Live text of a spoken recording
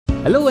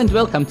Hello and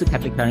welcome to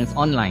Catholic Parents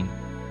Online,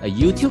 a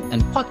YouTube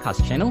and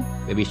podcast channel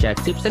where we share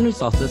tips and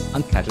resources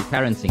on Catholic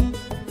parenting.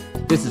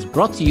 This is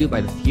brought to you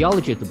by the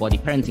Theology of the Body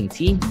parenting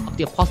team of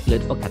the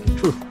Apostolate for Catholic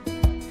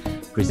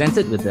Truth.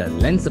 Presented with the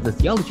lens of the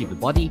theology of the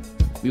body,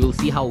 we will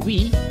see how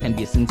we can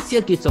be sincere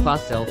gifts of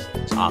ourselves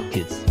to our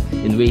kids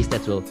in ways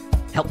that will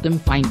help them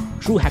find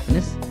true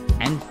happiness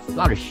and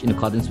flourish in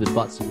accordance with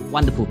God's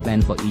wonderful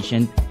plan for each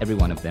and every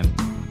one of them.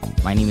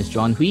 My name is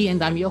John Hui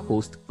and I'm your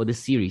host for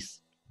this series.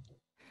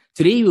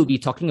 Today we'll be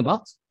talking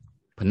about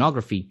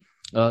pornography,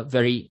 a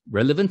very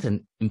relevant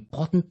and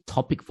important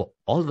topic for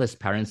all of us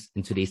parents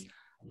in today's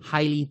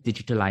highly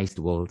digitalized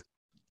world.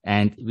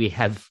 And we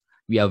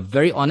are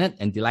very honored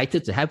and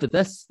delighted to have with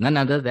us none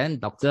other than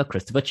Dr.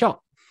 Christopher Chok.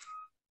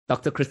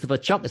 Dr. Christopher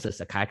Chok is a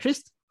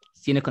psychiatrist,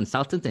 senior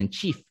consultant and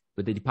chief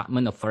with the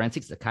Department of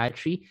Forensic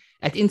Psychiatry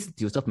at the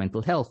Institute of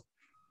Mental Health.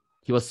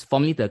 He was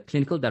formerly the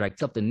clinical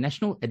director of the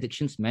National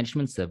Addictions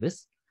Management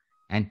Service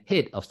and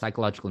head of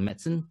psychological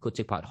medicine, Khoo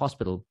Teck Puat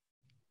Hospital.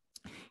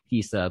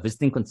 He's a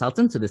visiting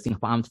consultant to the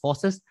Singapore Armed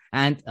Forces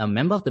and a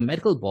member of the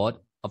medical board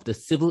of the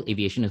Civil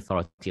Aviation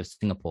Authority of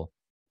Singapore.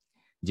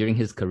 During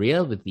his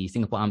career with the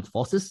Singapore Armed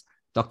Forces,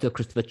 Dr.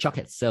 Christopher Chok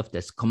had served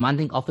as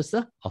commanding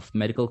officer of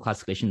Medical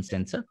Classification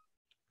Center,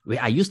 where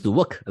I used to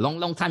work a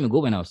long time ago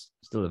when I was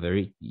still a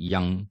very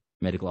young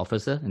medical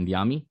officer in the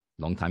army,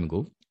 long time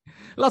ago.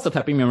 Lots of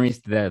happy memories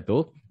there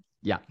though.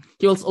 Yeah,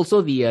 he was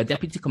also the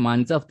deputy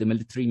commander of the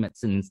Military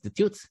Medicine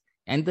Institute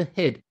and the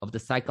head of the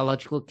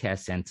Psychological Care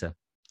Center.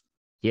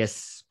 He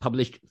has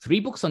published 3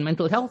 books on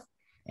mental health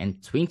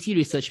and 20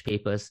 research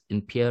papers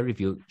in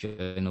peer-reviewed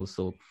journals.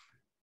 So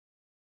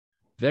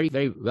very,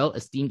 very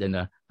well-esteemed and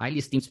a highly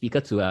esteemed speaker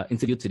to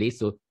interview today.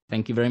 So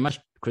thank you very much,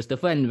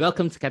 Christopher, and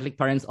welcome to Catholic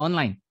Parents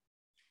Online.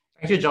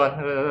 Thank you,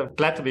 John.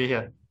 Glad to be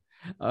here.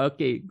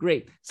 Okay,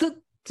 great. So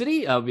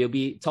today we'll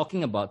be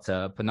talking about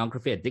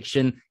pornography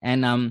addiction.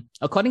 And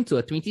according to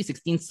a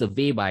 2016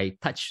 survey by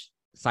Touch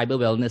Cyber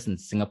Wellness in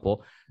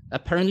Singapore,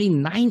 apparently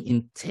 9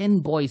 in 10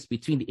 boys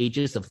between the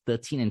ages of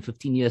 13 and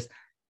 15 years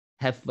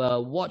have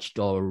watched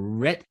or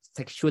read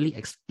sexually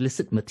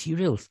explicit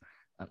materials.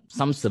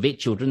 Some surveyed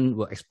children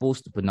were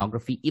exposed to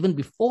pornography even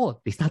before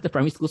they started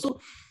primary school. So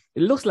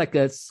it looks like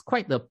it's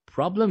quite a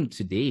problem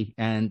today.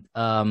 And,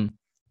 how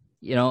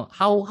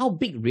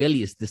big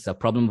really is this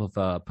problem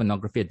of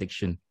pornography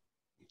addiction?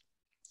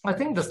 I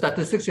think the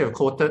statistics you have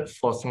quoted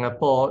for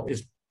Singapore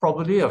is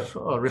probably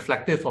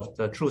reflective of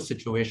the true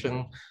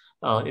situation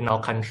in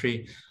our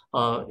country.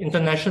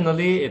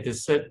 Internationally, it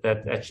is said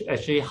that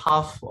actually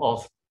half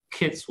of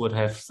kids would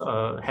have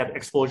had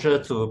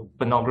exposure to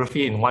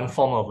pornography in one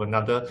form or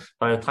another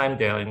by the time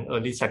they are in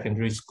early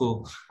secondary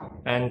school.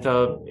 And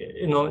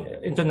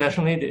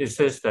internationally, it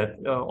says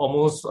that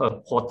almost a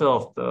quarter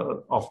of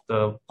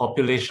the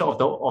population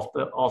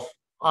of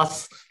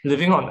us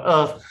living on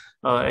Earth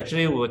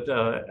actually would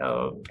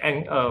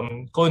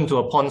go into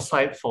a porn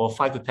site for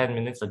 5 to 10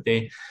 minutes a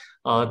day.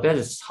 That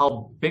is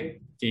how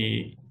big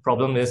the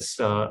problem is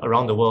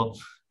around the world.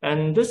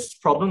 And this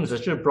problem is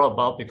actually brought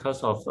about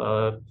because of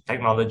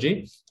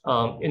technology.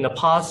 In the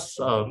past,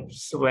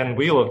 when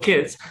we were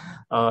kids,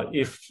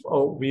 if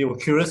we were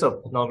curious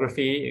of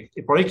pornography,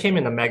 it probably came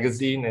in a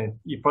magazine and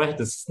you probably had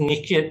to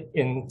sneak it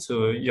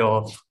into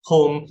your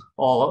home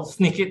or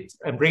sneak it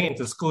and bring it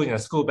to school in your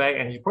school bag.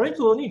 And you probably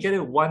could only get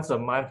it once a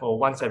month or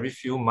once every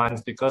few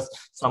months because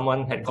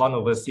someone had gone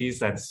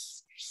overseas and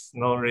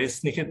really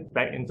sneak it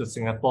back into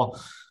Singapore.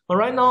 But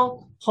right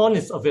now, porn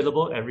is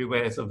available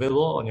everywhere. It's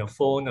available on your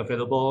phone,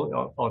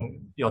 available on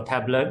your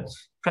tablet,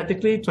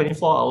 practically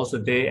 24 hours a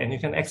day, and you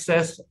can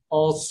access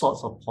all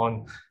sorts of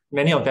porn.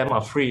 Many of them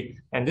are free,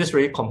 and this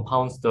really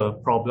compounds the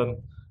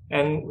problem.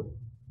 And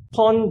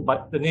porn,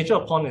 but the nature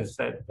of porn is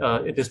that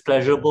it is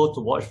pleasurable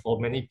to watch for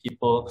many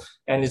people,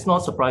 and it's not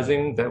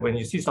surprising that when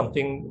you see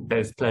something that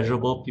is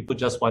pleasurable, people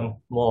just want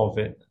more of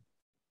it.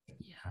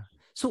 Yeah.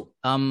 So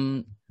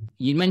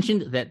you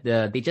mentioned that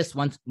they just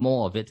want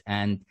more of it,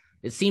 and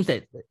it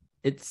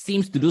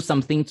seems to do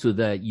something to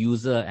the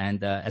user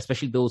and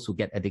especially those who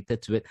get addicted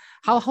to it.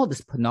 How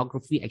does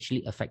pornography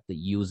actually affect the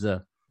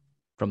user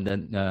from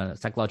the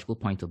psychological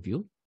point of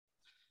view?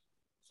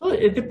 So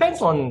it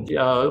depends on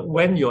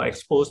when you're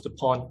exposed to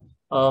porn.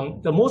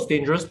 The most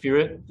dangerous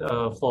period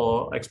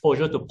for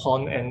exposure to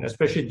porn, and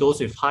especially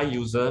those with high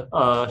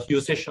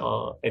usage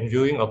and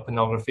viewing of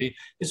pornography,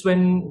 is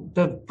when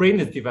the brain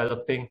is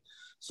developing.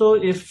 So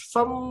if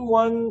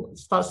someone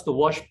starts to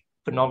watch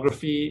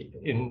pornography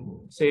in,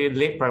 say,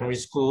 late primary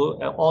school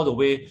all the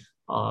way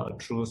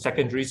through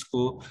secondary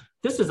school,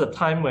 this is a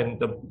time when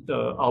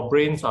our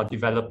brains are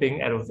developing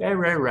at a very,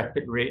 very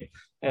rapid rate,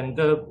 and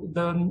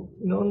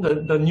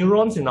the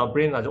neurons in our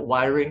brain are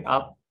wiring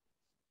up,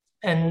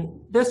 and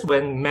that's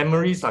when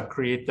memories are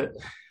created.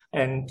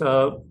 And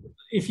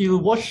if you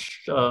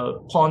watch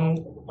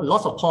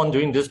lots of porn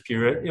during this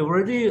period, it will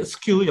really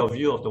skew your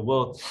view of the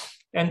world.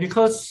 And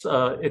because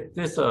it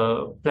is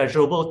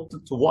pleasurable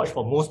to watch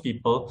for most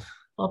people,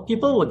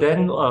 people would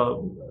then,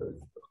 who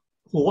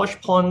watch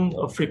porn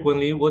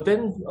frequently, would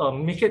then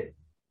make it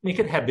make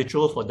it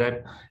habitual for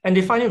them. And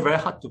they find it very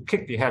hard to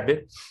kick the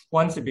habit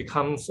once it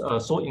becomes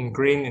so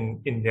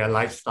ingrained in their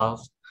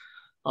lifestyles.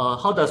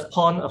 How does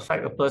porn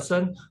affect a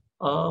person?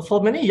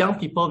 For many young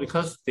people,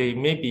 because they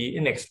may be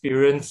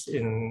inexperienced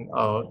in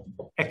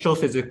actual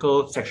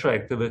physical sexual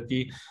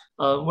activity,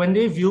 when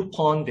they view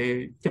porn,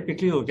 they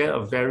typically will get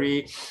a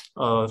very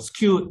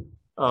skewed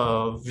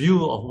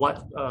view of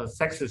what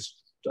sex is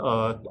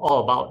all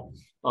about.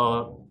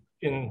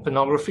 In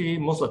pornography,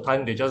 most of the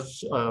time they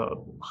just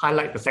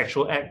highlight the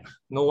sexual act.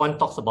 No one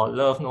talks about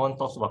love, no one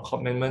talks about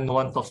commitment, no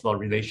one talks about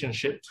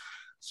relationship.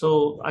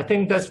 So I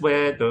think that's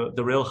where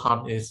the real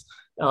harm is.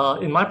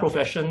 In my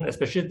profession,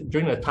 especially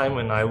during the time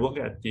when I work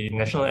at the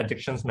National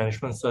Addictions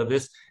Management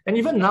Service, and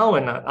even now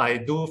when I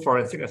do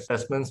forensic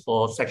assessments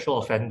for sexual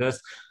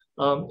offenders,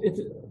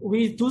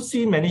 we do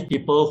see many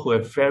people who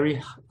have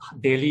very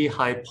daily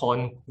high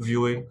porn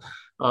viewing.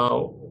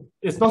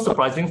 It's not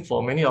surprising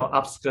for many of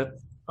upskirt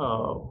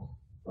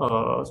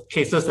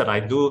cases that I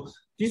do.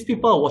 These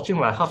people are watching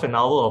like half an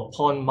hour of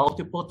porn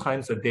multiple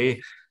times a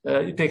day.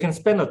 They can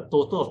spend a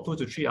total of 2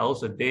 to 3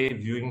 hours a day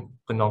viewing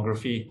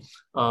pornography.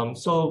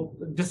 So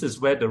this is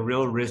where the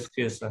real risk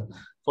is.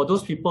 For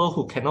those people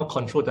who cannot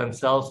control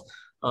themselves,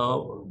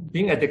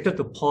 being addicted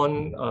to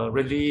porn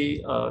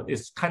really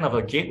is kind of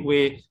a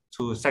gateway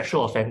to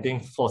sexual offending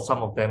for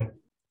some of them.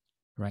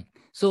 Right.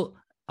 So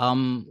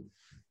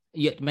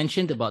you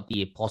mentioned about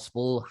the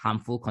possible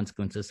harmful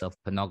consequences of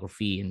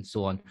pornography and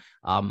so on.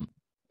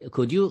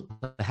 Could you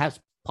perhaps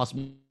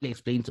possibly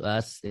explain to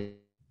us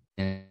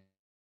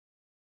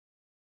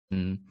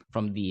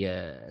from the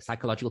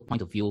psychological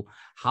point of view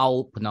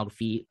how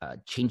pornography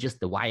changes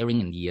the wiring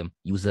in the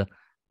user?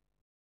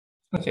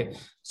 Okay,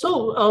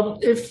 so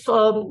if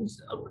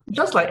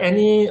just like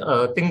any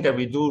thing that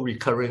we do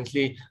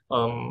recurrently,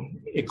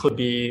 it could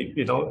be,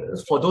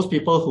 for those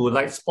people who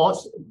like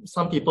sports,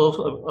 some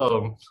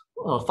people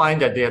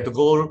find that they have to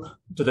go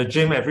to the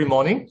gym every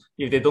morning.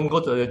 If they don't go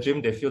to the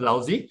gym, they feel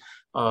lousy.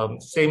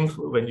 Same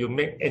when you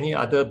make any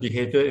other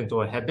behavior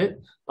into a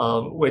habit.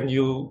 When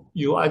you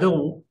either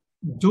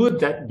do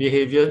that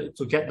behavior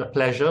to get the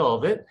pleasure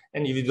of it,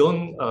 and if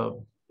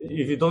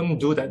you don't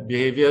do that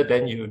behavior,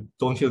 then you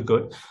don't feel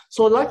good.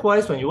 So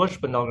likewise, when you watch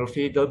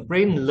pornography, the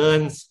brain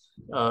learns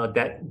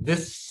that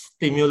this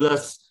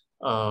stimulus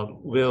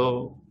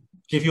will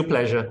give you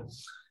pleasure.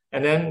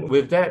 And then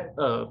with that,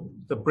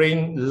 the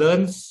brain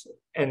learns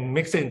and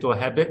makes it into a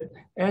habit.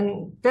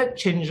 And that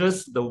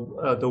changes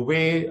the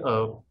way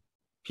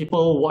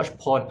people watch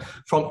porn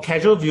from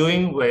casual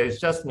viewing, where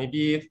it's just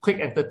maybe quick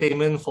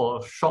entertainment for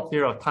a short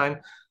period of time.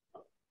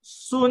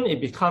 Soon it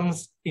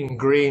becomes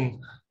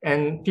ingrained.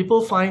 And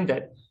people find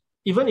that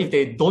even if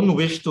they don't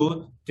wish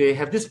to, they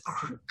have this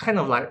kind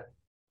of like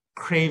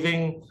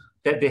craving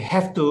that they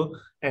have to,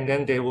 and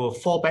then they will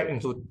fall back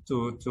into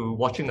to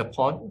watching the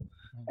porn.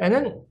 And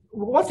then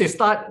once they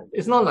start,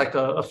 it's not like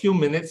a few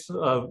minutes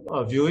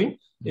of viewing.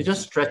 It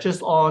just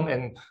stretches on,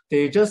 and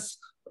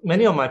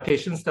many of my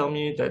patients tell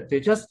me that they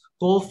just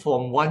go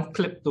from one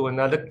clip to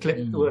another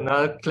clip to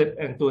another clip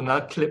and to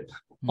another clip,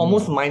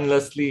 almost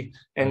mindlessly.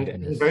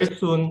 And very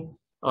soon,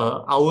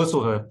 hours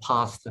will have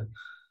passed.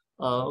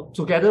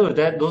 Together with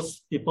that,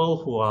 those people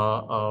who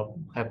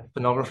have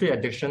pornography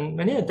addiction,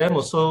 many of them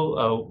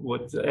also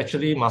would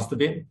actually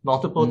masturbate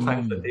multiple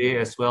times a day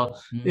as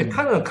well. It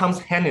kind of comes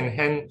hand in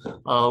hand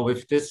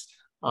with this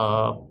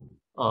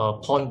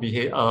porn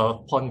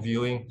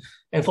viewing.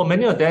 And for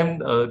many of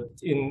them,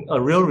 in a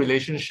real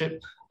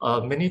relationship,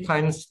 many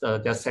times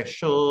their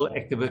sexual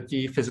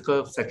activity,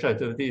 physical sexual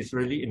activity is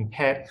really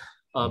impaired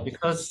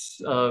because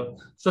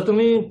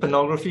certainly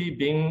pornography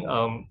being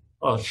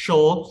a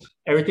show,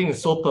 everything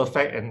is so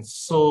perfect and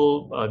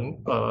so,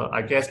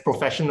 I guess,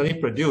 professionally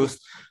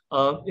produced.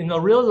 In a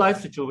real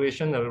life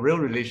situation, a real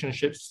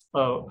relationships,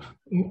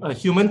 a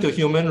human to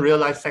human real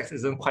life sex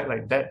isn't quite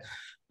like that.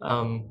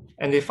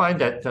 And they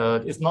find that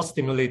it's not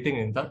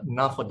stimulating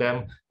enough for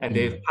them, and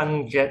they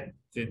can't get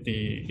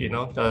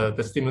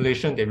the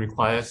stimulation they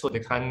require, so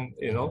they can't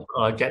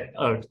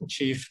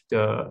achieve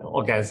the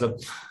orgasm.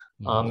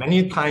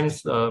 Many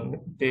times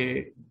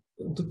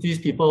these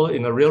people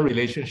in a real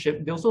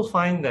relationship, they also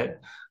find that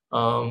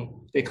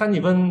they can't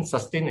even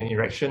sustain an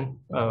erection.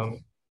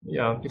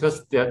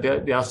 Because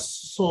they are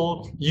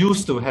so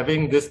used to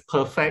having this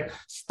perfect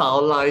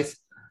stylized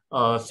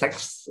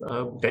sex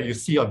that you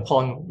see on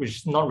porn, which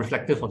is not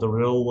reflective of the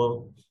real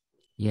world.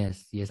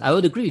 Yes, I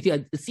would agree with you.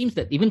 It seems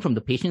that even from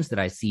the patients that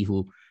I see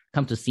who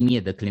come to see me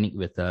at the clinic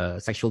with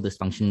sexual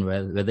dysfunction,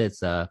 whether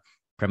it's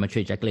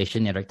premature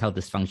ejaculation, erectile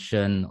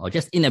dysfunction, or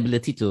just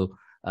inability to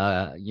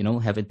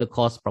have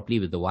intercourse properly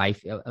with the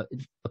wife, it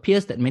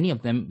appears that many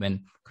of them,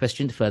 when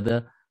questioned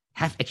further,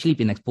 have actually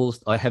been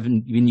exposed or have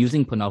been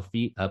using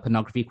pornography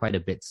quite a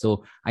bit.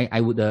 So I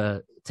would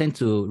tend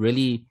to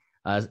really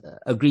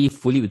agree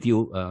fully with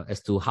you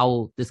as to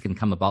how this can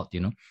come about.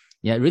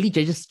 It really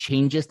just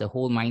changes the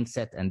whole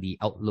mindset and the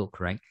outlook,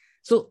 right?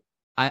 So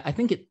I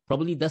think it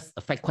probably does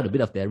affect quite a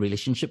bit of their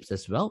relationships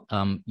as well.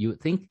 You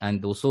would think,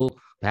 and also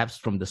perhaps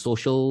from the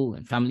social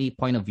and family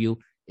point of view,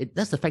 it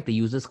does affect the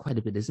users quite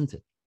a bit, isn't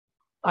it?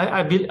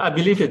 I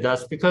believe it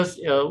does, because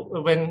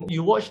when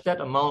you watch that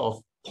amount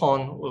of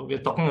porn, we're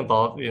talking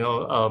about,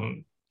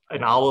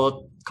 an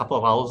hour, couple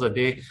of hours a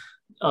day.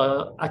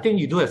 I think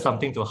you do have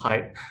something to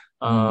hide.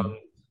 Mm.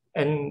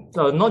 And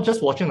not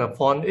just watching the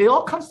porn, it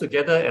all comes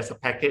together as a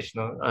package.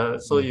 No?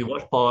 So Yeah. you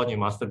watch porn, you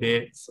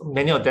masturbate.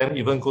 Many of them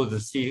even go to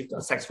see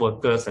sex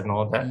workers and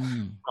all that,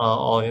 Mm.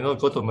 or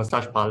go to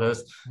massage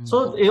parlors. Mm.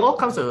 So it all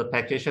comes as a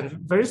package, and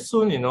very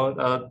soon,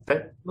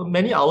 that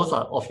many hours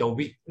of your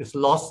week is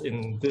lost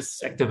in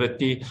this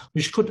activity,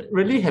 which could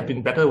really have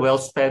been better well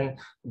spent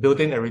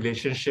building a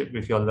relationship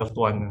with your loved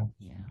one.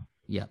 Yeah.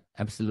 Yeah.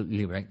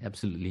 Absolutely right.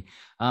 Absolutely.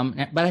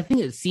 But I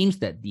think it seems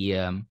that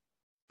the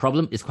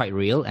problem is quite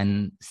real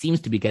and seems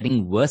to be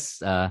getting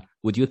worse.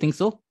 Would you think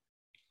so?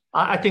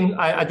 I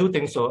do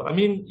think so. I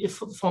mean, if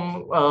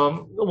from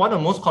one of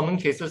the most common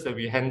cases that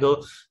we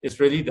handle is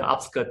really the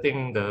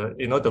upskirting,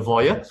 the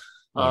voyeur.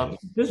 Yeah.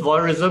 This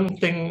voyeurism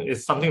thing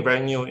is something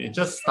very new. It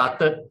just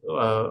started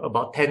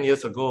about 10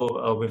 years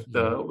ago with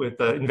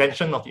the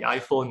invention of the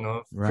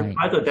iPhone. Right.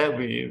 Prior to that,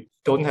 we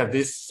don't have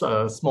these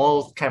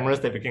small cameras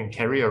that we can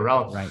carry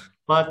around. Right.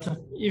 But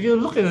if you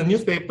look in the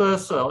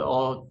newspapers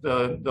or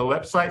the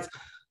websites,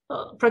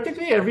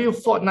 practically every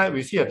fortnight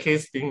we see a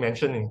case being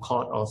mentioned in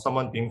court or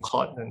someone being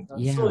caught, and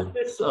so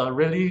it's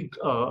really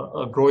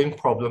a growing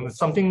problem. It's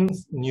something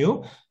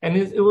new, and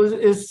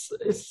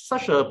it's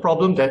such a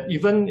problem that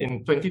even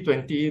in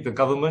 2020 the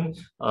government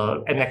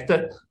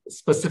enacted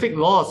specific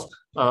laws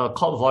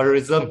called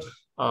voyeurism,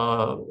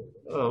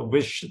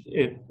 which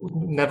it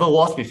never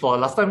was before.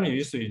 Last time it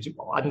used to be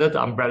under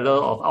the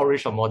umbrella of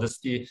outrage or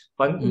modesty,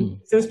 but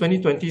since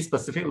 2020,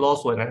 specific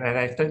laws were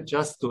enacted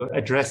just to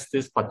address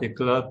this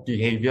particular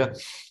behavior.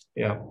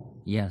 Yeah.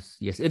 Yes.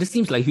 It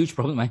seems like a huge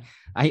problem.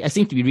 I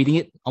seem to be reading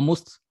it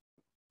almost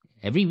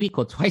every week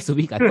or twice a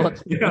week, I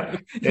thought. Yeah.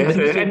 Yes.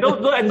 And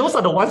those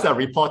are the ones that are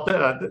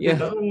reported. It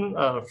doesn't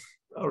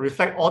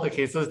reflect all the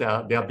cases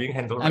that are being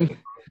handled.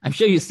 I'm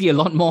sure you see a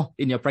lot more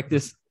in your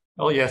practice.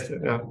 Oh, yes.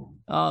 Yeah.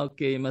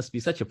 Okay, it must be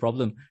such a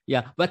problem.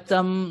 Yeah, but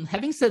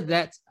having said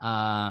that,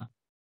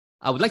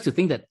 I would like to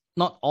think that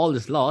not all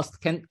is lost.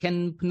 Can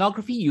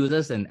pornography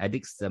users and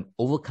addicts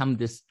overcome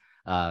this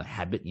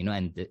habit,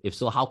 and if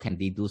so, how can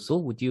they do so?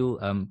 Would you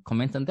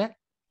comment on that?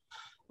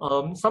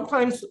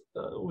 Sometimes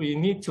we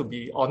need to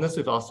be honest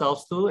with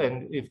ourselves too,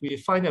 and if we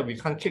find that we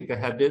can't kick the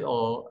habit,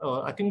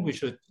 or I think we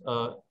should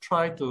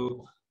try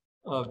to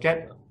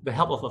get the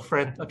help of a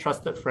friend, a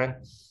trusted friend.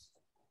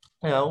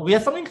 We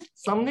have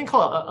something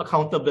called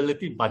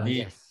accountability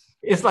buddy. Yes.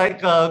 It's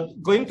like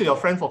going to your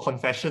friend for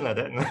confession like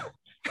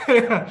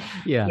that.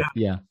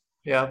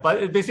 Yeah.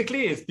 But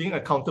basically, it's being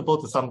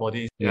accountable to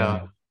somebody.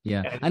 Yeah.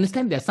 I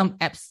understand there are some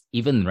apps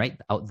even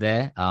out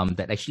there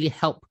that actually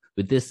help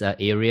with this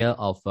area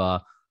of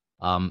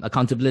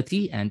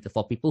accountability, and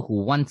for people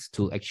who want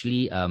to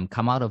actually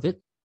come out of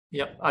it.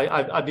 Yeah,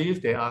 I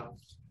believe they are.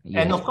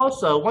 Yeah. And of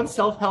course, once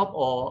self-help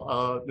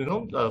or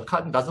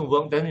card doesn't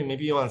work, then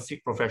maybe you want to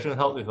seek professional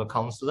help with a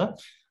counselor.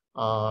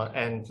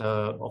 And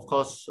of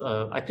course,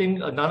 I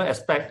think another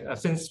aspect,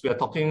 since we are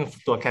talking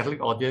to a Catholic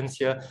audience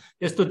here,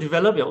 is to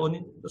develop your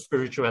own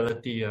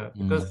spirituality.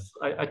 Because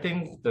I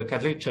think the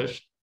Catholic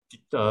Church,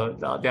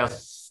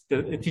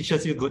 it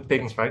teaches you good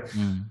things, right?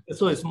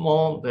 So it's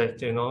more that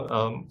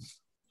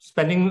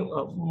spending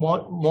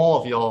more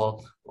of your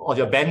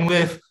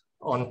bandwidth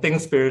on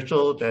things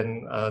spiritual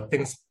than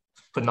things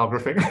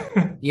pornographic.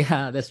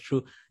 Yeah, that's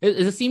true.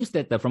 It seems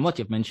that from what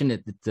you've mentioned,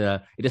 it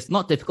is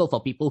not difficult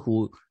for people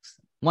who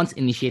once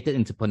initiated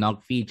into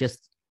pornography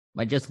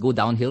might just go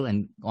downhill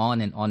and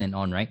on and on and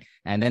on, right?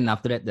 And then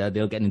after that,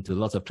 they'll get into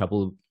lots of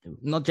trouble,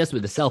 not just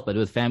with the self, but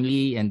with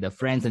family and the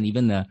friends and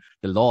even the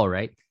law,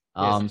 right?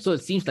 Yes. So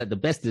it seems like the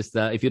best is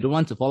if you don't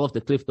want to fall off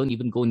the cliff, don't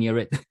even go near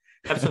it.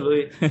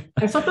 Absolutely.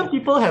 And certain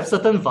people have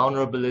certain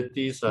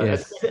vulnerabilities.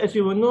 Yes. As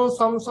you will know,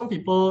 some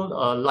people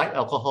like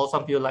alcohol,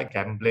 some people like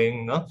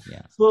gambling.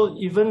 Yeah. So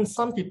even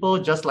some people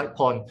just like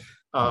porn.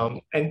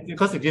 And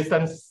because it gives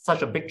them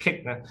such a big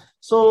kick.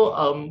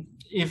 So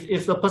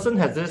if the person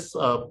has this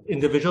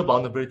individual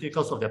vulnerability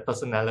because of their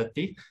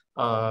personality,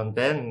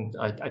 then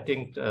I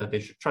think they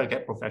should try to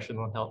get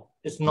professional help.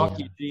 It's not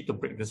easy to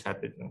break this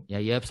habit. Yeah,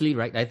 you're absolutely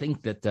right. I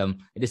think that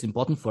it is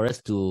important for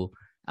us to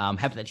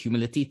have that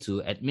humility to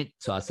admit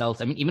to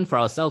ourselves. I mean, even for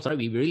ourselves, right?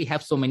 We really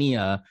have so many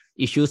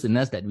issues in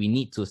us that we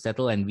need to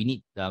settle, and we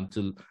need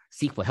to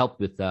seek for help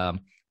with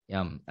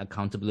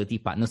accountability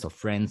partners or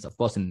friends. Of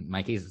course, in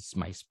my case, it's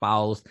my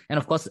spouse, and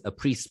of course, a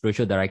priest,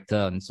 spiritual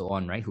director, and so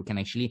on, right? Who can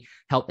actually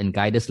help and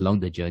guide us along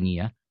the journey.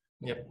 Yeah.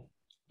 Yep.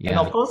 Yeah. And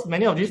of course,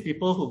 many of these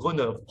people who go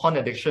into porn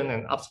addiction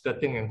and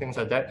upskirting and things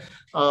like that,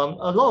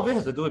 a lot of it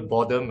has to do with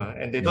boredom,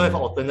 and they don't have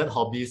alternate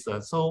hobbies.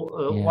 So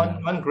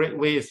one great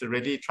way is to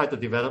really try to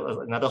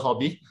develop another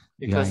hobby,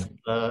 because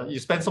you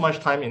spend so much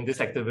time in this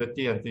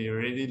activity until you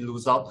really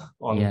lose out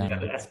on the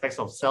other aspects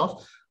of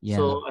self. Yeah.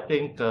 So I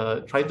think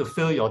trying to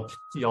fill your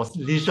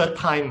leisure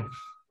time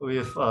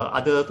with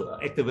other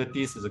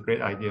activities is a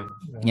great idea.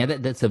 Yeah,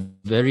 that's a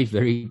very,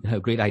 very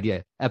great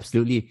idea.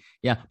 Absolutely.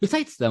 Yeah.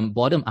 Besides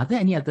boredom, are there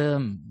any other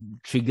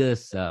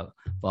triggers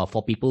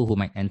for people who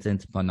might enter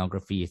into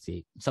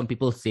pornography? Some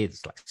people say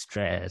it's like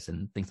stress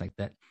and things like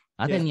that.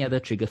 Are there any other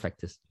trigger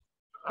factors?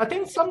 I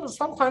think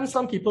sometimes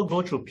some people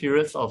go through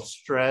periods of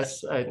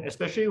stress, and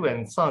especially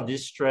when some of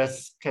this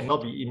stress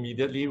cannot be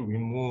immediately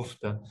removed.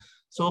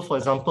 So, for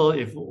example,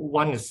 if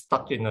one is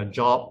stuck in a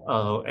job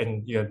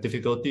and you have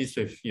difficulties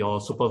with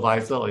your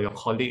supervisor or your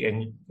colleague,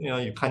 and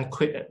you can't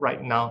quit it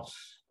right now,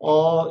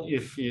 or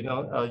if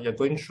you're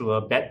going through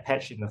a bad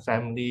patch in the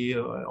family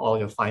or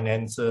your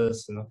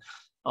finances,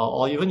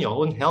 or even your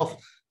own health.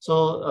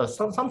 So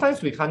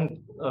sometimes we can't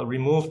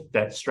remove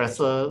that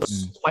stressor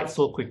quite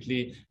so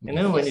quickly. And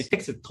then when it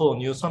takes a toll on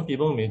you, some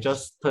people may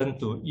just turn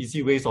to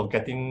easy ways of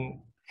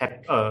getting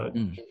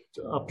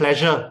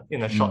pleasure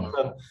in a short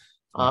term.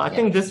 I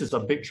think this is a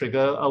big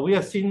trigger. We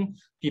have seen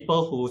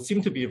people who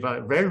seem to be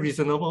very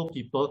reasonable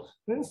people,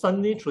 then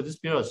suddenly through this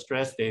period of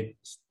stress, they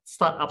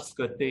start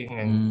upskirting,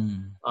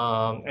 and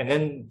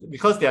then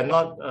because they are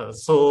not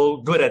so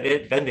good at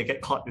it, then they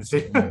get caught, you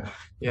see.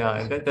 Yeah,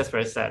 and that's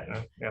very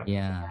sad.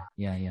 Yeah.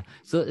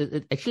 So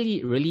it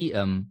actually really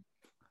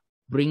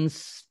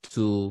brings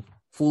to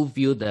full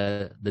view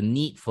the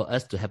need for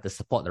us to have the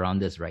support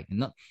around us, right?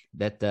 Not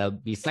that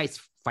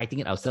besides fighting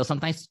it ourselves,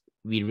 sometimes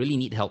we really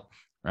need help,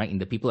 right? In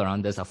the people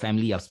around us, our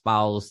family, our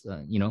spouse,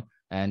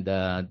 and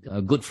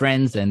good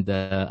friends and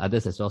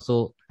others as well.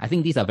 So I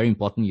think these are very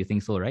important. You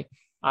think so, right?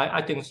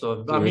 I think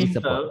so. I mean,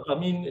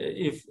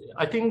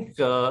 I think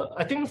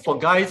for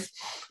guys,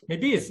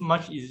 maybe it's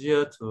much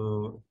easier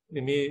to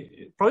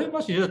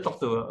talk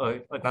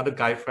to another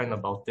guy friend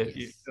about it.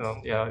 It's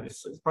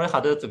probably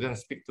harder to go and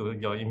speak to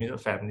your immediate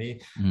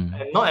family,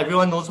 and not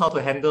everyone knows how to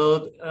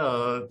handle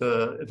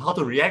how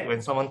to react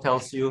when someone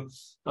tells you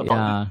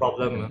about this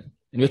problem.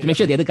 And you have to make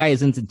sure the other guy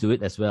isn't into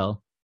it as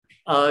well.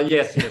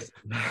 Yes.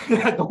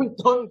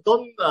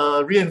 don't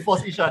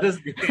reinforce each other's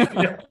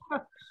behavior.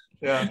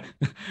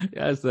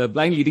 It's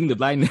blind leading the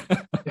blind.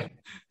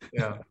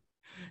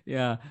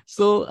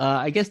 So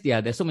I guess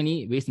there's so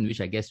many ways in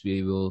which I guess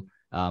we will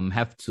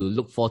have to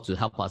look for to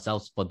help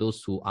ourselves for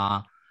those who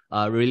are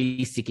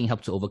really seeking help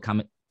to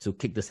overcome it, to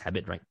kick this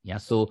habit, right?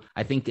 So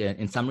I think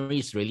in summary,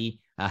 it's really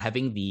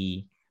having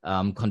the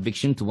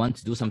conviction to want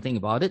to do something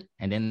about it,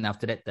 and then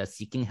after that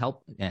seeking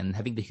help and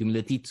having the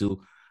humility to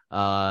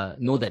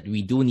know that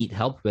we do need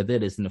help, whether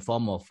it is in the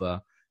form of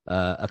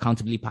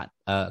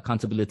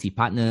accountability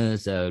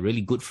partners,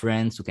 really good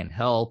friends who can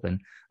help, and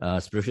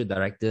spiritual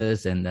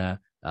directors and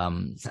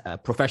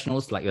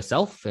professionals like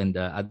yourself and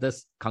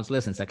others,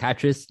 counselors and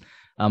psychiatrists.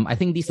 I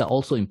think these are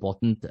also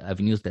important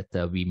avenues that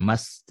we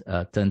must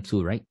turn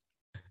to, right?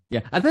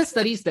 Are there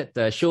studies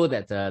that show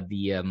that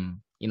the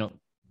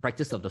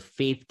practice of the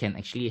faith can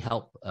actually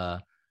help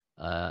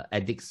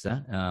addicts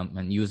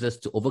and users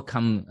to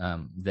overcome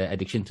the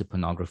addiction to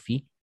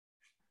pornography?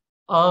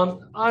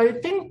 I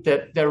think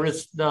that there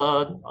is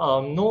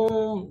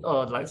no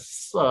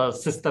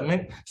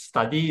systemic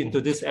study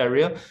into this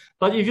area.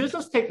 But if you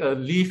just take a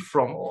leaf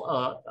from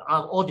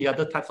all the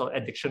other types of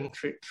addiction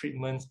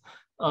treatments,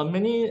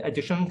 many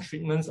addiction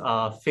treatments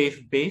are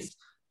faith-based,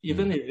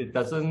 even if it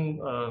doesn't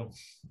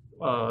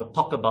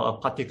talk about a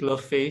particular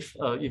faith.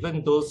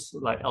 Even those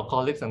like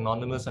Alcoholics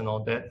Anonymous and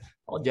all that,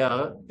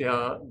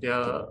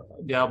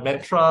 their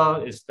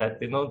mantra is that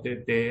they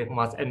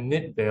must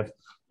admit they've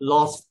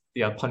lost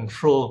their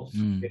control.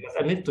 They must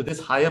admit to this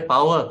higher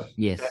power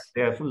that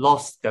they have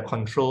lost their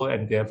control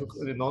and they have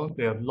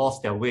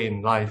lost their way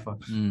in life.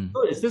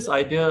 So it's this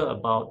idea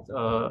about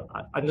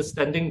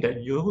understanding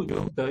that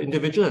the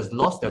individual has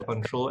lost their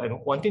control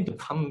and wanting to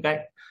come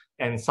back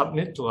and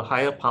submit to a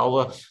higher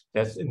power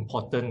that's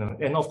important.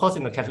 And of course,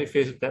 in the Catholic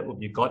faith, that would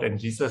be God and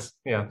Jesus.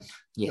 Yes.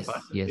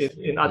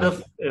 In other,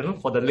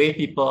 for the lay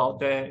people out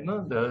there,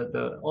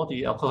 all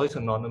the Alcoholics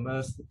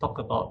Anonymous talk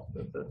about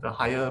the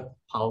higher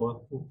power,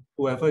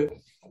 whoever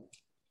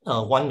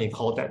one may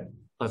call that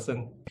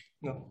person.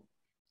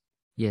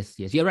 Yes,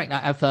 you're right.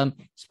 I've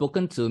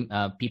spoken to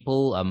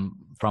people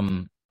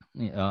from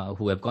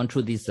who have gone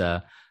through these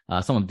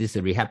some of these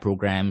rehab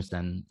programs,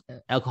 and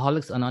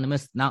Alcoholics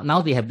Anonymous.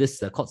 Now they have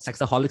this called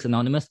Sexaholics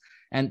Anonymous,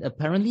 and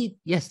apparently,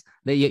 yes,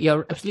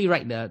 you're absolutely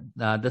right.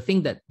 The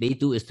thing that they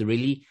do is to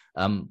really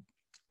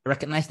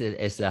recognize that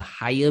as a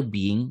higher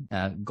being,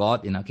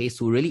 God in our case,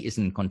 who really is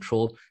in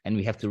control, and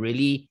we have to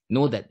really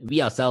know that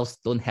we ourselves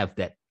don't have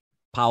that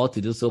power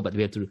to do so, but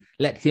we have to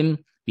let Him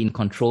be in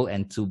control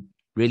and to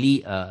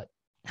really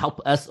help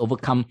us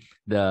overcome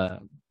the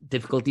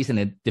difficulties and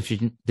the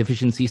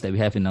deficiencies that we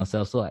have in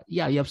ourselves. So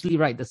you're absolutely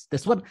right.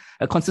 That's what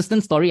a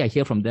consistent story I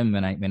hear from them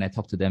when I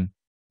talk to them.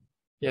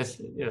 Yes,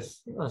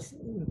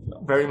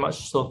 very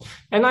much so.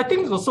 And I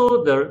think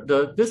also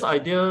this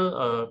idea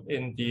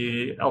in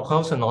the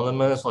Alcoholics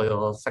Anonymous or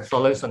your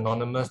Sexaholics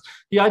Anonymous,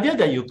 the idea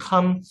that you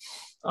come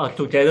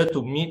together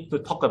to meet to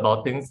talk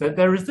about things, that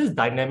there is this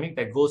dynamic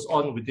that goes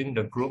on within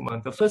the group.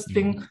 The first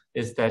thing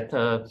is that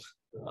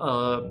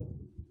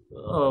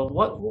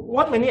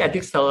what many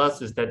addicts tell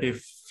us is that they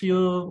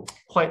feel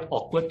quite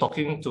awkward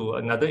talking to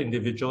another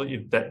individual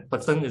if that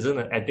person isn't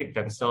an addict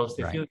themselves.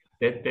 They feel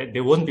that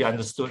they won't be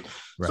understood.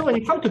 So when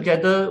you come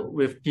together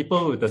with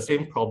people with the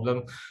same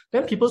problem,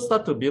 then people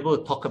start to be able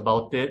to talk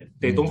about it.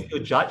 They don't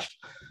feel judged.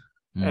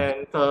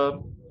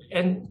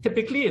 And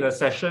typically in a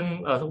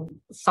session,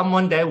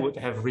 someone there would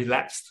have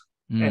relapsed.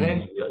 And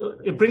then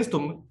it brings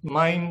to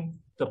mind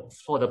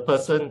for the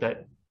person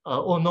that,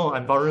 oh no,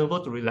 I'm vulnerable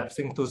to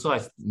relapsing too, so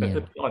I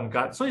better be on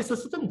guard. So it's a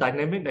certain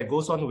dynamic that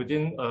goes on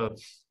within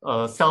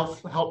a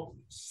self-help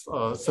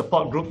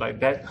support group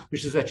like that,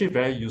 which is actually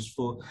very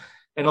useful.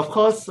 And of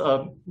course,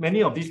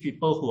 many of these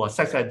people who are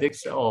sex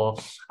addicts or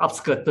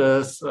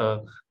upskirters,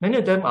 many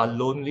of them are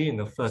lonely in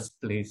the first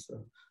place.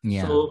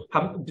 So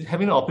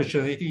having the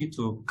opportunity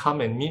to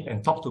come and meet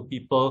and talk to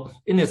people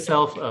in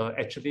itself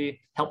actually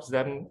helps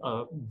them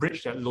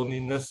bridge that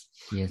loneliness,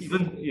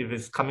 even if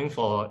it's coming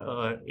for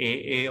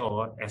AA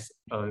or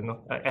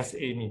SA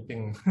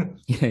meeting.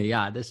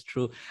 Yeah, that's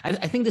true.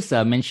 I think this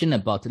mention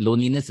about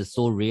loneliness is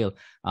so real.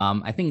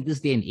 I think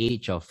this day and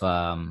age of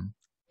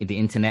the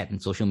internet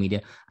and social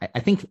media, I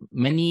think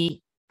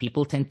many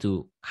people tend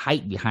to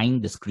hide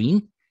behind the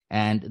screen,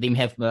 and they may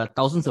have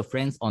thousands of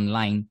friends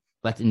online,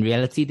 but in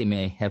reality, they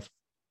may have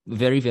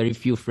very, very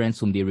few friends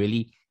whom they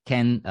really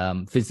can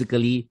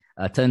physically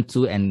turn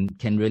to and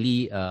can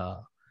really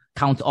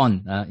count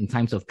on in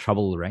times of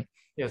trouble, right?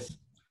 Yes.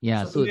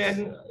 Yeah. So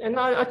and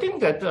I think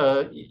that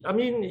I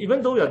mean,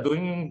 even though we are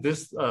doing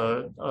this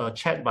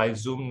chat by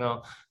Zoom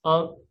now,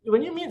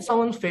 when you meet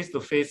someone face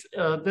to face,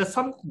 there's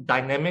some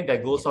dynamic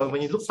that goes on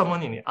when you look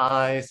someone in the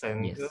eyes,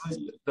 and you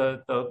know,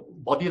 the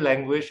body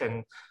language,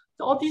 and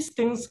all these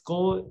things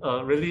go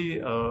really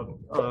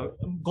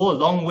go a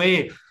long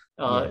way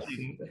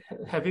in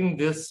having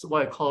this,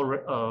 what I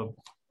call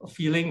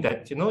feeling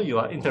that, you know, you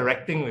are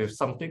interacting with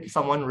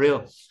someone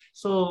real.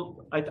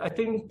 So I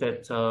think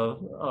that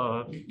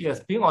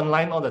yes, being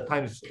online all the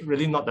time is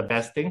really not the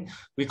best thing.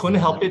 We couldn't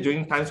help it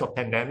during times of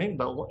pandemic,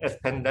 but as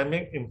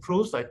pandemic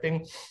improves, I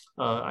think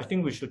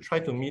we should try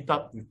to meet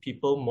up with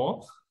people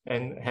more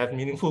and have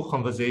meaningful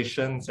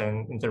conversations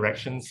and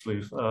interactions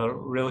with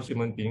real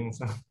human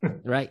beings.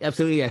 Right,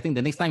 absolutely. I think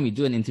the next time we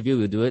do an interview,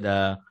 we'll do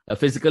it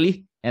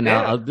physically, and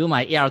I'll do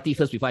my ART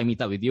first before I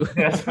meet up with you.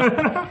 Yes.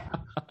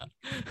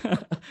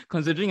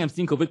 Considering I'm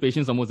seeing COVID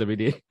patients almost every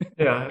day.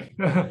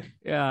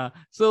 Yeah.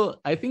 So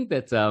I think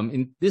that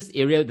in this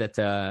area, that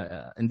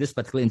in this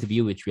particular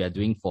interview, which we are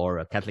doing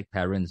for Catholic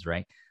parents,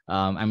 right?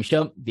 I'm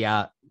sure they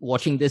are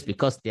watching this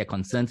because they are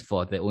concerned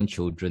for their own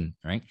children,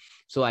 right?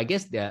 So I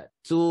guess there are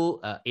two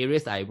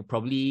areas I would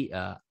probably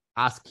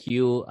ask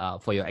you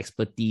for your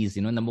expertise.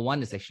 You know, number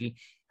one is actually,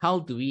 how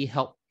do we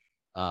help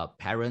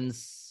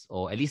parents,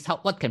 or at least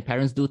what can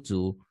parents do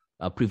to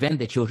prevent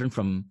their children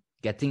from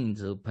getting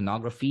into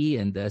pornography?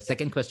 And the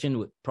second question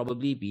would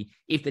probably be,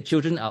 if the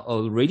children are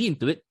already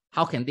into it,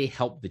 how can they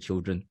help the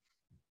children?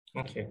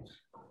 Okay.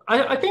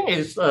 I think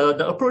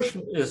the approach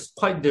is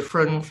quite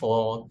different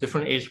for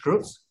different age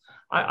groups.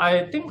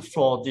 I think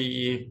for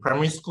the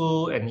primary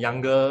school and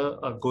younger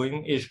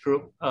going age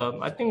group,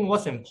 I think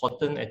what's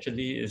important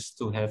actually is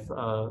to have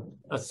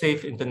a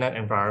safe internet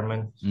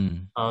environment.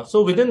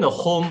 So within the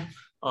home,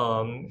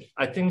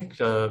 I think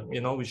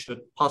we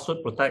should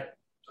password protect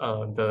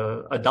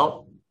the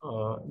adult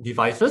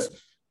devices,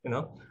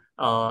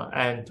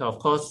 and of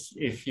course,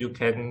 if you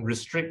can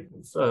restrict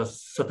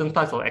certain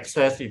types of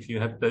access, if you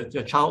have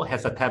your child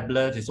has a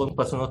tablet, his own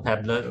personal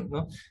tablet,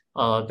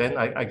 then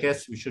I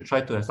guess we should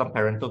try to have some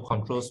parental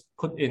controls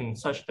put in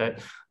such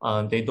that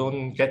they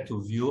don't get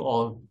to view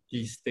all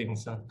these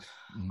things.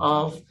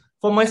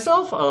 For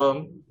myself,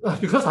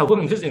 because I work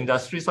in this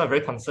industry, so I'm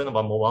very concerned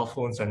about mobile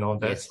phones and all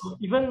that. Yes. So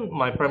even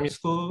my primary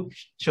school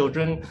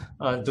children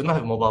do not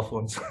have mobile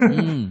phones.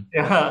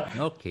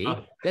 Okay,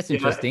 that's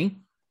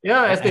interesting.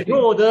 As they grow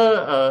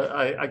older,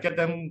 I get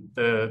them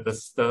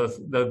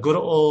the good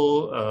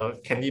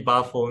old candy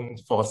bar phone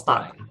for a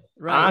start.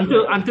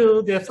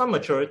 Until they have some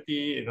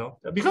maturity,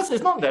 because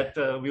it's not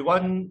that we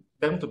want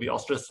them to be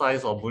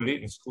ostracized or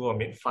bullied in school or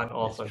made fun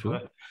of.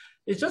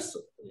 It's just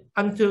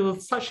until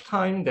such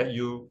time that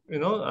you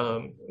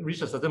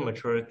reach a certain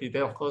maturity,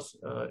 then of course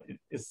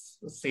it's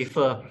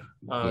safer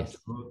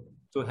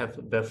to have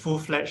the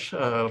full-fledged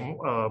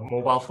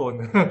mobile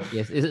phone.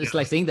 Yes, it's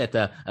like saying that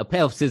a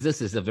pair of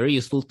scissors is a very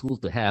useful tool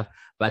to have,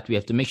 but we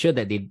have to make sure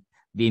that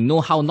they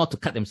know how not to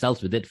cut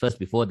themselves with it first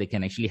before they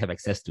can actually have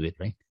access to it,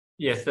 right?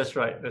 Yes, that's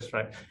right.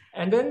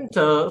 And then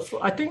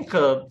I think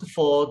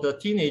for the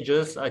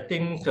teenagers, I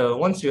think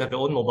once you have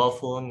your own mobile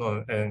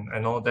phone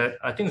and all that,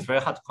 I think it's very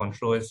hard to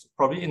control. It's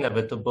probably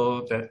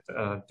inevitable that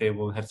they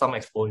will have some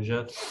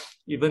exposure.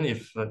 Even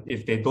if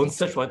they don't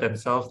search for it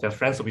themselves, their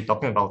friends will be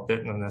talking about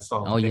it and that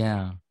sort of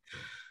thing.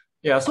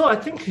 Yeah, so I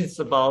think it's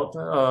about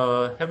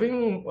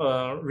having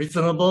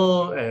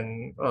reasonable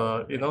and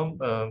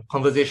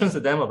conversations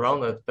with them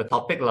around the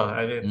topic.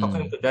 I mean,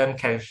 talking to them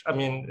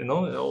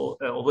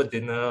over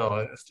dinner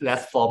or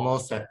less formal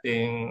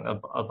setting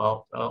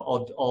about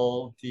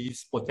all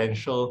these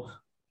potential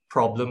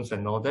problems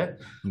and all that.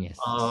 Yes.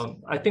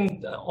 I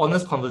think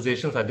honest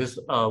conversations like this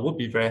would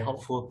be very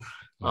helpful,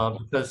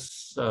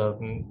 because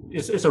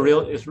it's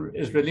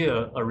really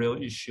a real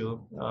issue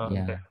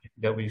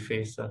that we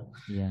face.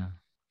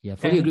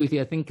 Fully agree with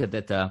you. I think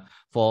that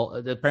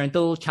for the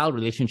parental-child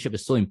relationship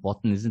is so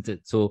important, isn't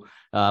it? So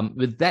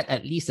with that,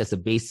 at least as a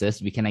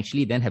basis, we can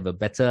actually then have a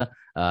better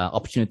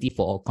opportunity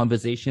for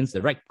conversations,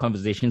 the right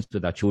conversations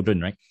with our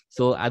children, right?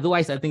 So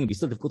otherwise, I think it'd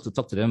be so difficult to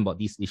talk to them about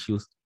these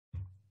issues.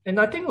 And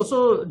I think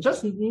also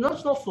just not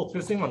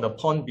focusing on the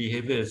porn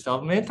behavior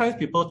itself. Many times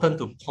people turn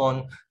to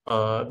porn,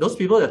 those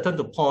people that turn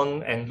to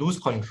porn and lose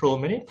control,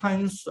 many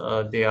times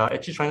they are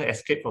actually trying to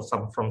escape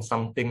from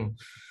something.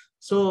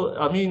 So,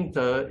 I mean,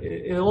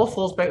 it all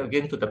falls back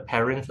again to the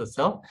parent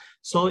herself.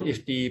 So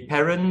if the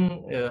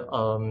parent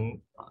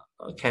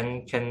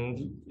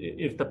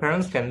if the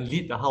parents can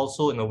lead the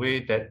household in a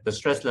way that the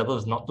stress level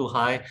is not too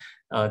high,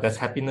 there's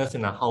happiness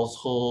in the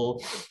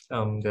household,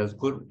 there's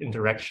good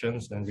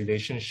interactions and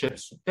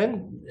relationships,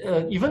 then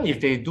even if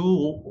they do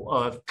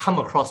come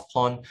across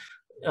porn,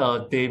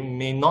 they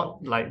may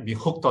not like be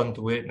hooked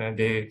onto it, and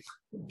they're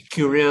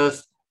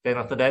curious. Then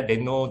after that, they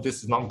know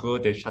this is not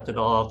good, they shut it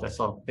off, that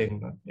sort of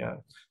thing.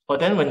 But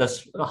then when the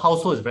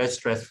household is very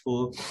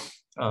stressful,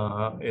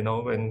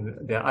 when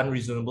there are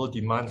unreasonable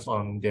demands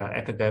on their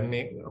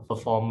academic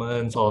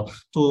performance, or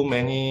too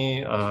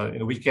many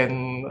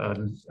weekend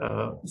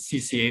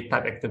CCA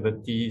type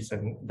activities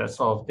and that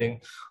sort of thing,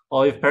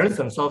 or if parents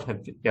themselves have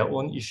their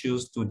own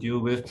issues to deal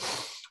with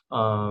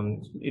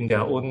in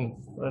their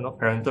own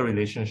parental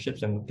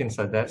relationships and things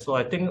like that. So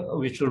I think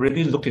we should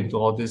really look into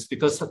all this,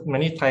 because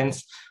many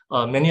times,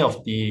 many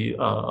of the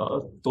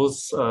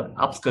those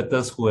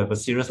upskirters who have a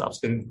serious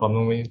upskirting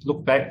problem, when you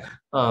look back,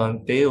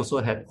 they also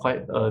had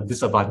quite a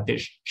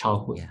disadvantaged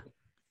childhood.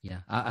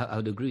 I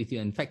would agree with you.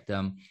 In fact,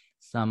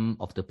 some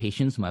of the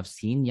patients who I've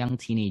seen, young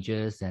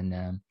teenagers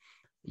and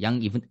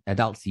young even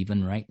adults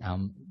even, right?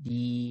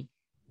 The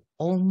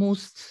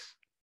almost,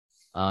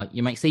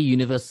 you might say,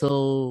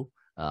 universal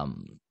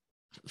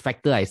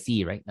factor I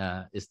see, right,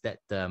 is that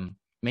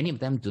many of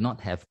them do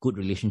not have good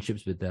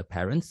relationships with their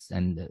parents,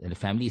 and the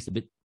family is a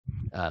bit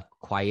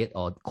quiet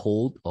or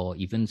cold or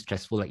even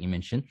stressful, like you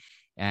mentioned,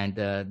 and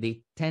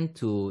they tend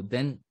to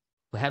then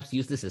perhaps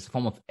use this as a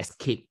form of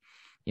escape,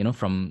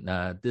 from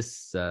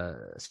this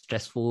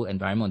stressful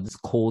environment, this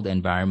cold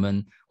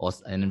environment, or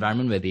an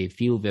environment where they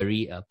feel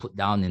very put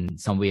down in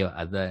some way or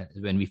other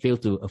when we fail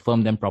to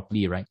affirm them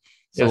properly, right?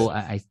 So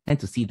yes. I tend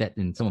to see that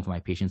in some of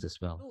my patients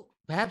as well.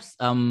 Perhaps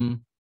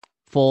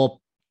for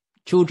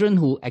children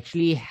who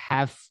actually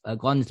have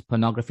gone into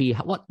pornography,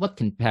 what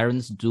can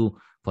parents do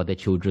for their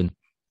children?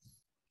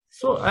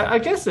 So I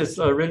guess it's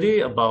really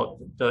about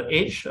the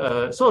age.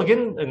 So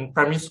again, in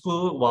primary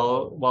school,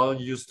 while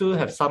you still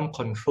have some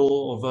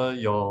control over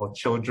your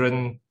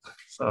children's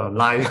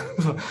life,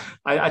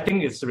 I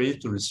think it's really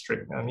to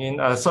restrict. I mean,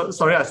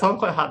 sorry, I sound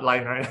quite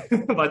hardline, right?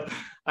 But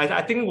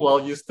I think while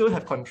you still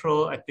have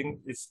control, I think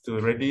it's to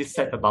really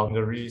set the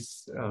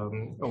boundaries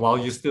while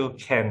you still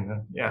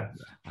can.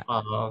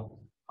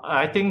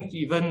 I think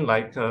even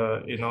like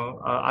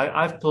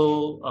I've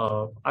told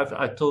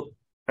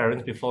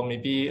parents before,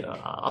 maybe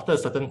after a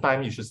certain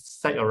time you should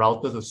set your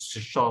router to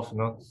switch off,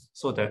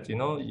 so that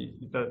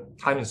the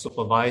time is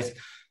supervised.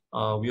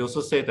 We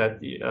also say that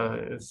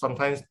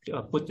sometimes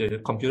put the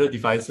computer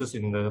devices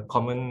in the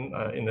common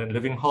in the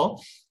living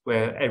hall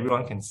where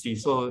everyone can see.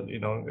 So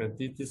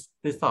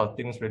this type of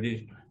things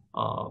really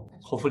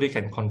hopefully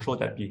can control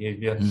that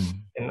behavior.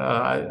 And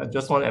I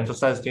just want to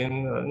emphasize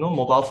again, no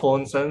mobile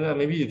phones, and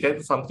maybe you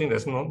get something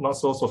that's not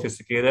so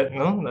sophisticated,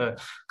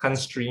 can't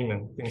stream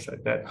and things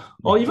like that.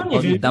 Or even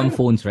if you dumb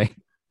phones, right?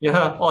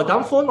 Yeah, or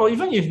dumb phone, or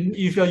even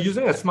if you're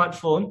using a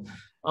smartphone,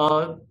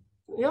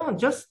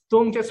 just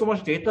don't get so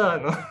much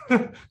data,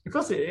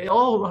 because it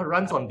all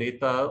runs on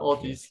data. All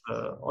these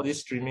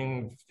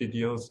streaming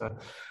videos.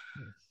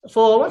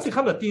 For once you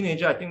become a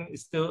teenager, I think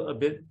it's still a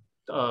bit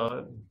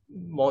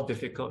more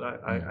difficult.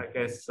 I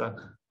guess.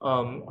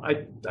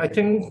 I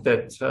think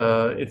that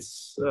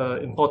it's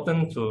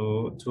important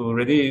to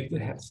really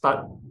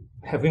start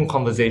having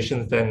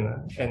conversations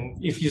then, and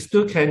if you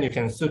still can, you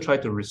can still try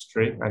to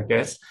restrict, I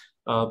guess.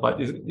 But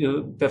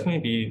it'll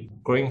definitely be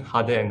growing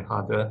harder and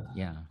harder.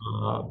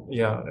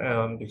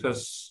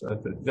 Because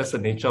that's the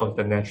nature of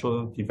the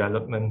natural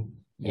development.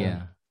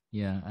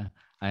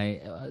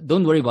 I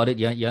don't worry about it.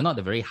 You're not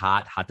a very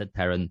hard-hearted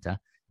parent,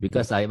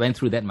 because I went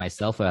through that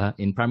myself.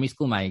 In primary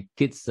school, my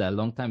kids a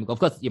long time ago. Of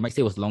course, you might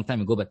say it was a long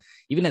time ago, but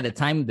even at the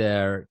time,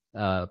 their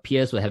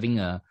peers were having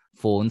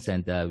phones,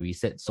 and we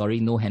said, sorry,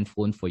 no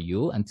handphone for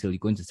you until you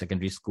go into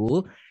secondary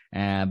school,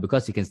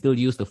 because you can still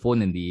use the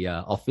phone in the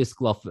office,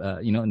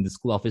 in the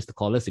school office to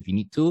call us if you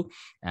need to,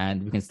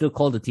 and we can still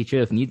call the teacher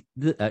if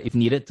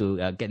needed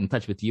to get in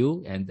touch with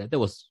you, and that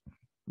was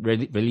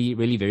really, really,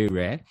 really very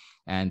rare.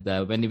 And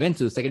when we went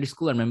to secondary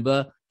school, I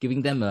remember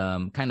giving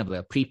them kind of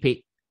a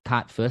prepaid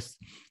card first,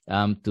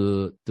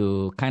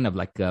 to kind of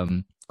like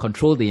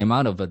control the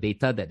amount of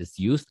data that is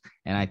used.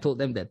 And I told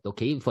them that,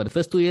 okay, for the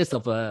first 2 years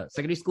of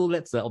secondary school,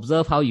 let's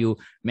observe how you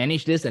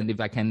manage this. And if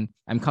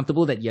I'm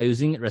comfortable that you're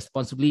using it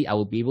responsibly, I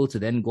will be able to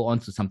then go on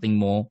to something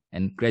more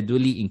and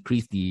gradually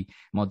increase the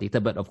amount of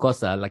data. But of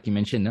course, like you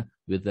mentioned,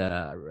 with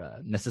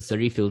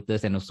necessary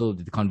filters and also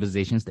the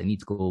conversations that need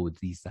to go with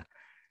these.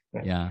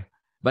 Yeah.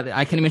 But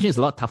I can imagine it's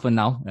a lot tougher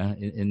now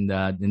in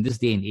this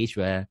day and age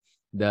where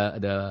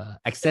the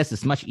access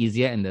is much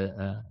easier and the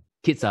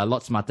kids are a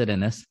lot smarter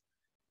than us.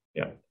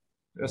 Yeah,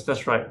 yes,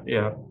 that's right.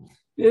 Yeah.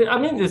 I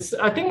mean,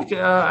 I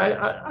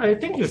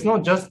think it's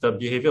not just the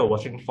behavior of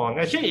watching porn.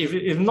 Actually,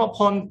 if not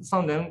porn,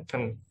 some of them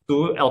can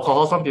do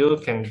alcohol. Some people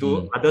can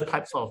do other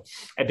types of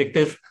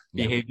addictive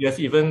behaviors,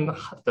 even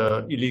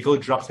the illegal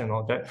drugs and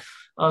all that.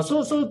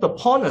 So the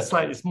porn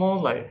aside is more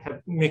like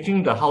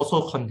making the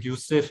household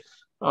conducive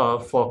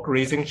for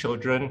raising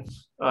children,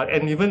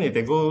 and even if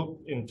they go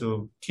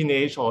into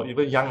teenage or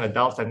even young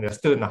adults and they're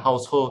still in the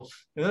household,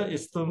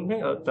 is to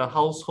make the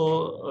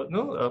household,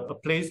 a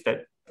place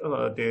that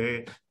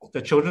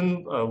the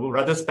children would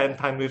rather spend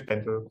time with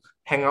than to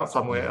hang out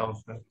somewhere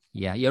else.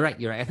 Yeah, you're right.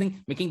 I think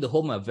making the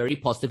home a very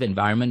positive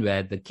environment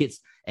where the kids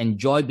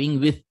enjoy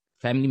being with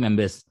family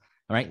members,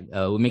 right,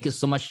 will make it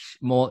so much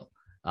more,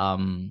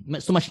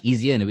 so much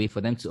easier in a way for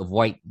them to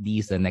avoid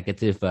these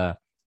negative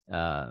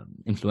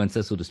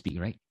influencers, so to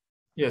speak, right?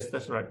 Yes,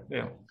 that's right.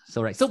 Yeah.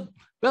 So, right. So,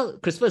 well,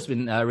 Christopher, it's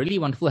been really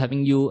wonderful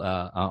having you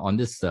on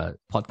this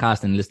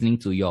podcast and listening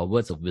to your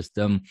words of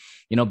wisdom.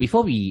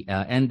 Before we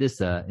end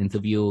this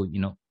interview,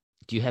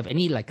 do you have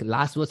any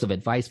last words of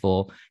advice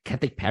for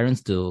Catholic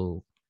parents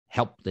to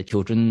help the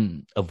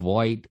children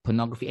avoid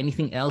pornography?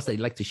 Anything else that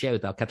you'd like to share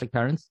with our Catholic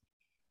parents?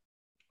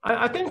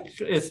 I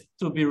think it's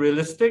to be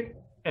realistic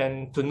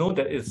and to know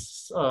that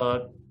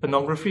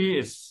pornography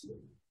is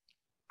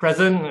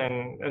present,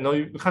 and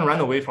you can't run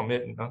away from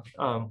it.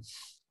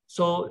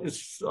 So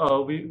it's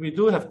we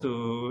do have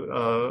to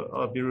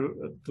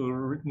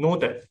know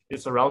that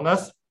it's around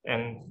us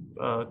and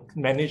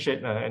manage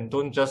it, and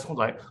don't just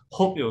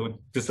hope it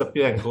will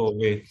disappear and go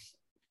away.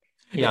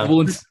 Yeah, it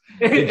won't.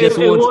 It just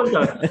won't.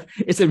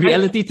 It's a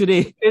reality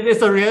today. It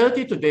is a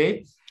reality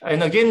today.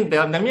 And again,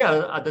 there are many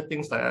other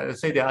things. Like I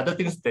say, there are other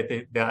things that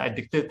they are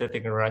addicted that they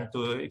can run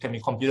to. It can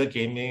be computer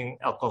gaming,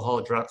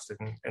 alcohol, drugs,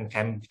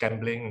 and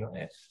gambling.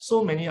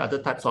 So many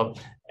other types of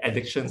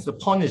addictions. The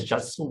porn is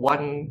just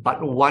one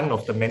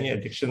of the many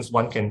addictions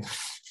one can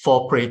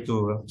fall prey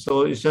to.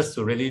 So it's just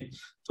to really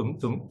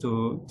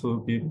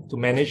to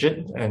manage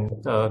it and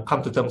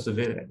come to terms with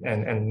it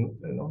and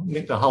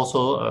make the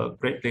household a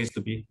great place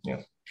to be.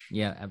 Yeah.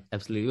 Yeah,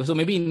 absolutely. So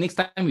maybe next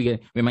time we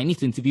might need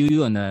to interview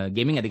you on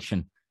gaming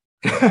addiction.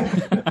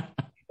 I'm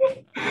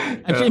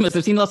sure you must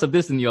have seen lots of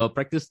this in your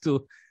practice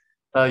too.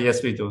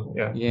 Yes, we do.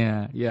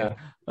 Yeah.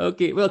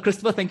 Okay. Well,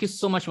 Christopher, thank you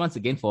so much once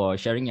again for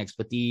sharing your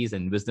expertise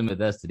and wisdom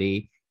with us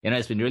today.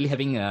 It's been really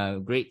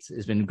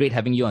it's been great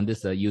having you on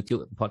this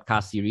YouTube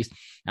podcast series.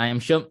 I am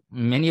sure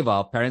many of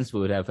our parents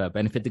would have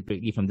benefited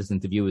greatly from this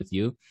interview with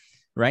you,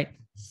 right?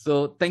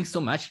 So thanks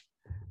so much.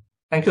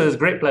 Thank you. It's a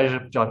great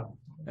pleasure, John.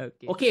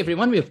 Okay,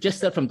 everyone, we have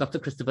just heard from Dr.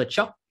 Christopher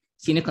Chok,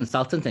 Senior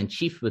Consultant and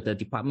Chief with the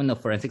Department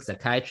of Forensic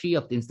Psychiatry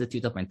of the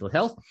Institute of Mental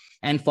Health,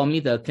 and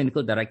formerly the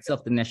Clinical Director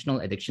of the National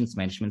Addictions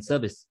Management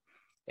Service.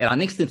 At our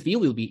next interview,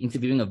 we'll be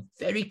interviewing a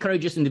very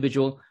courageous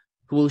individual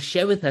who will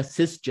share with us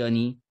his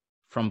journey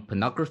from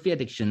pornography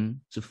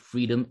addiction to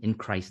freedom in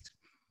Christ.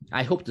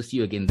 I hope to see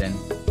you again then.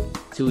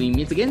 Till we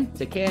meet again,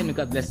 take care and may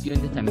God bless you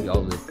in the time we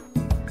always.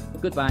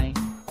 Goodbye.